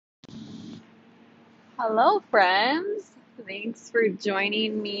Hello, friends. Thanks for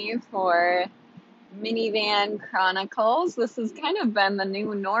joining me for Minivan Chronicles. This has kind of been the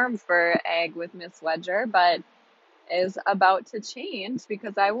new norm for Ag with Miss Wedger, but is about to change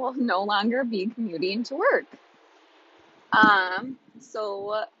because I will no longer be commuting to work.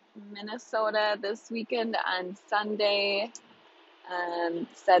 So Minnesota this weekend on Sunday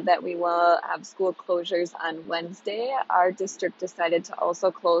said that we will have school closures on Wednesday. Our district decided to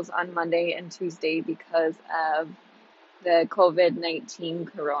also close on Monday and Tuesday because of the COVID-19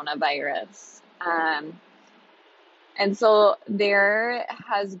 coronavirus. And so there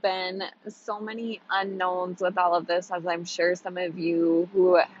has been so many unknowns with all of this, as I'm sure some of you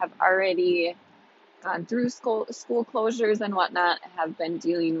who have already gone through school closures and whatnot have been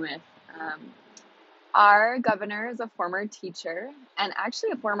dealing with. Our governor is a former teacher and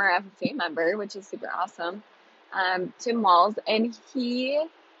actually a former FFA member, which is super awesome, Tim Walz, and he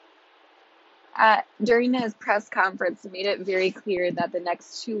during his press conference, made it very clear that the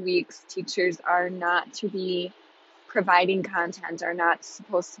next 2 weeks, teachers are not to be providing content, are not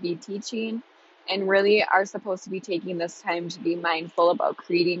supposed to be teaching, and really are supposed to be taking this time to be mindful about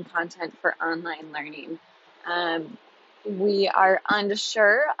creating content for online learning. We are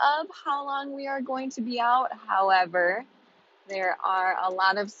unsure of how long we are going to be out. However, there are a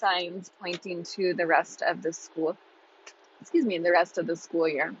lot of signs pointing to the rest of the school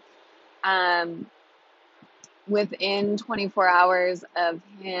year. Within 24 hours of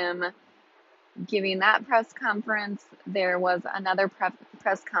him giving that press conference, there was another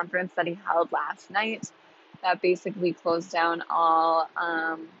press conference that he held last night that basically closed down all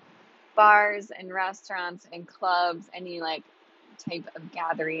bars and restaurants and clubs, any like type of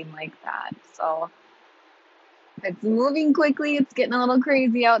gathering like that. So it's moving quickly. It's getting a little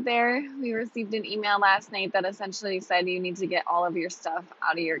crazy out there. We received an email last night that essentially said you need to get all of your stuff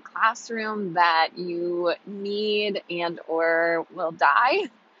out of your classroom that you need and or will die.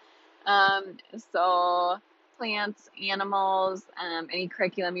 So plants, animals, any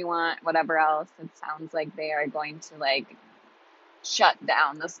curriculum you want, whatever else. It sounds like they are going to like shut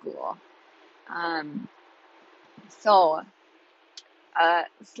down the school. So a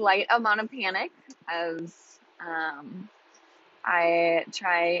slight amount of panic as I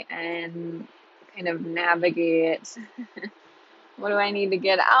try and kind of navigate what do I need to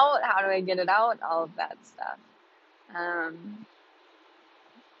get out? How do I get it out? All of that stuff.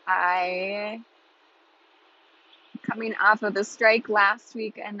 I coming off of the strike last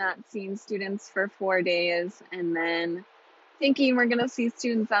week and not seeing students for 4 days, and then thinking we're going to see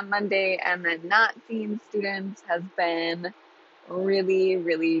students on Monday and then not seeing students has been really,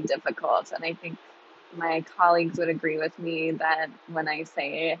 really difficult. And I think my colleagues would agree with me that when I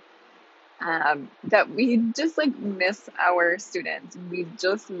say that we just like miss our students, we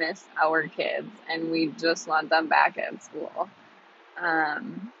just miss our kids, and we just want them back at school.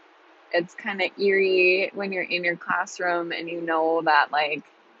 It's kind of eerie when you're in your classroom and you know that like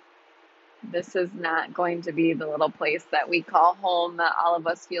this is not going to be the little place that we call home that all of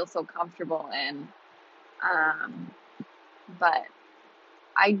us feel so comfortable in. But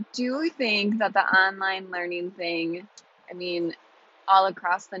I do think that the online learning thing, I mean, all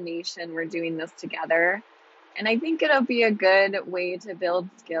across the nation, we're doing this together. And I think it'll be a good way to build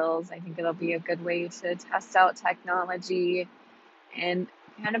skills. I think it'll be a good way to test out technology and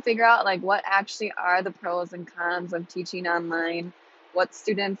kind of figure out like what actually are the pros and cons of teaching online. What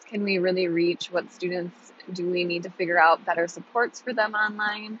students can we really reach? What students do we need to figure out better supports for them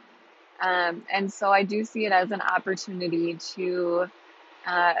online? And so I do see it as an opportunity to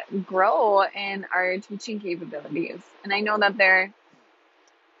grow in our teaching capabilities. And I know that there,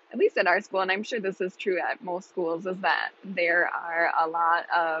 at least at our school, and I'm sure this is true at most schools, is that there are a lot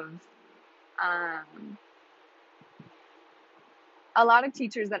of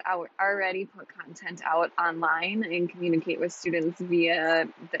teachers that already put content out online and communicate with students via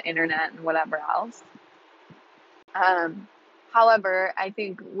the internet and whatever else. However, I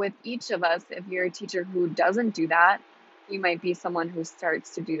think with each of us, if you're a teacher who doesn't do that, you might be someone who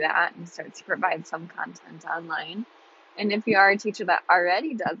starts to do that and starts to provide some content online. And if you are a teacher that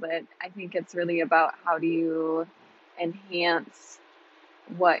already does it, I think it's really about how do you enhance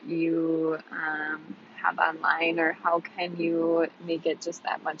what you have online, or how can you make it just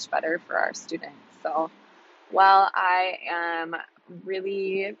that much better for our students. So while I am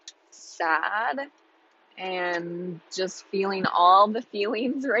really sad and just feeling all the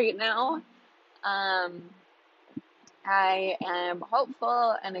feelings right now, I am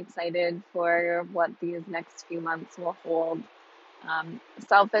hopeful and excited for what these next few months will hold.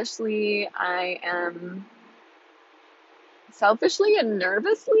 Selfishly, I am selfishly and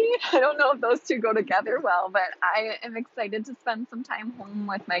nervously. I don't know if those two go together well, but I am excited to spend some time home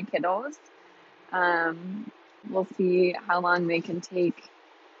with my kiddos. Um, we'll see how long they can take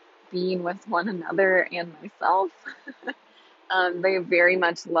being with one another and myself. They very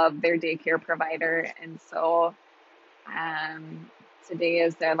much love their daycare provider, and so today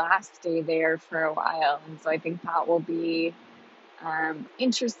is their last day there for a while, and so I think that will be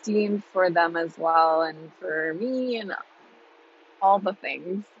interesting for them as well, and for me, and all the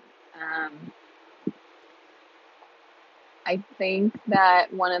things. Um, I think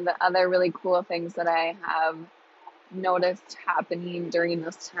that one of the other really cool things that I have noticed happening during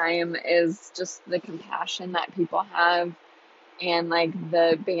this time is just the compassion that people have, and like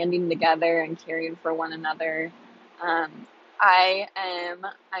the banding together and caring for one another. Um,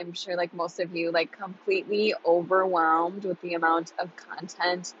 I'm sure like most of you, like completely overwhelmed with the amount of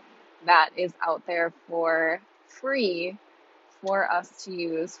content that is out there for free for us to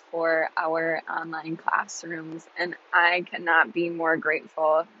use for our online classrooms. And I cannot be more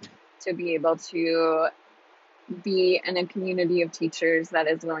grateful to be able to be in a community of teachers that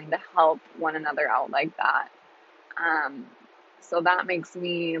is willing to help one another out like that. Um, so that makes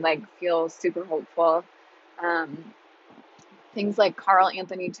me like feel super hopeful. Um, Things like Carl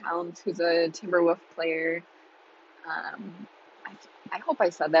Anthony Towns, who's a Timberwolf player. Um, I hope I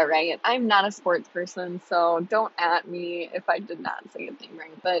said that right. I'm not a sports person, so don't at me if I did not say a thing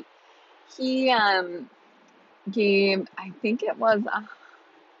right. But he gave, I think it was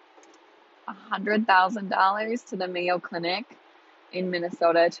 $100,000 to the Mayo Clinic in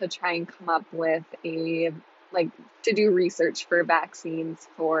Minnesota to try and come up with like to do research for vaccines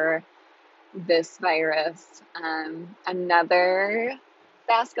for this virus. Another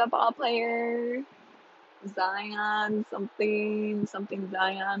basketball player, Zion something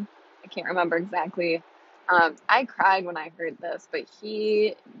Zion. I can't remember exactly. I cried when I heard this, but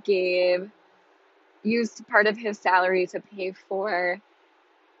he used part of his salary to pay for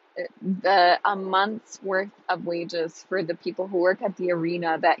a month's worth of wages for the people who work at the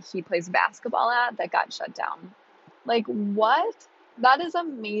arena that he plays basketball at that got shut down. Like, what? That is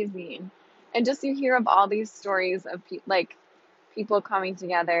amazing. And just you hear of all these stories of like people coming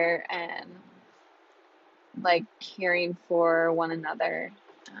together and like caring for one another.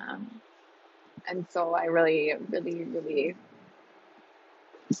 Um, and so I really, really, really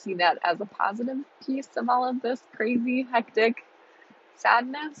see that as a positive piece of all of this crazy, hectic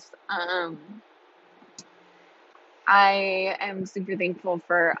sadness. I am super thankful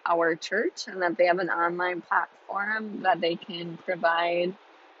for our church and that they have an online platform that they can provide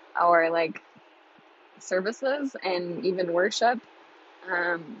our like services and even worship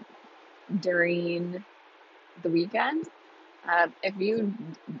um, during the weekend.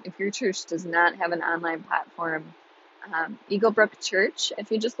 If your church does not have an online platform, Eagle Brook Church, if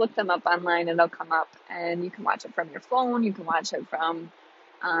you just look them up online, it'll come up, and you can watch it from your phone, you can watch it from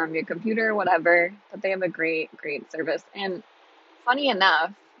your computer, whatever. But they have a great, great service. And funny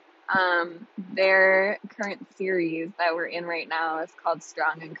enough, their current series that we're in right now is called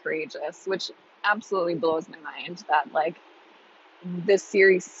Strong and Courageous, which absolutely blows my mind that like this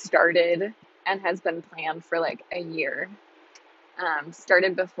series started and has been planned for like a year.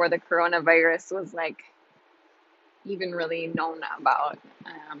 Started before the coronavirus was like even really known about.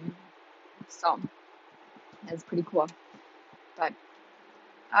 So that's pretty cool. But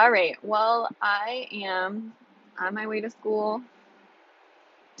all right, well, I am on my way to school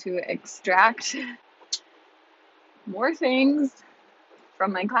to extract more things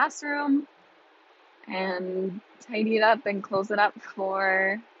from my classroom and tidy it up and close it up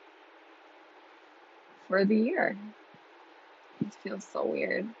for the year. It feels so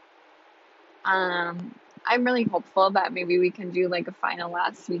weird. I'm really hopeful that maybe we can do like a final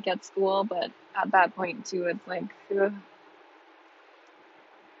last week at school, but at that point too, it's like, ugh,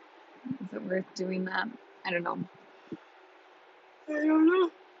 is it worth doing that? I don't know. I don't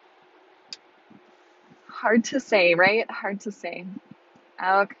know. Hard to say, right? Hard to say.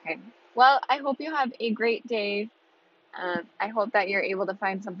 Okay. Well, I hope you have a great day. I hope that you're able to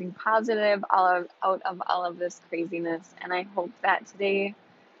find something positive out of all of this craziness. And I hope that today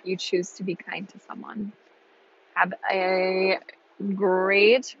you choose to be kind to someone. Have a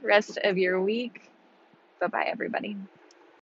great rest of your week. Bye bye, everybody.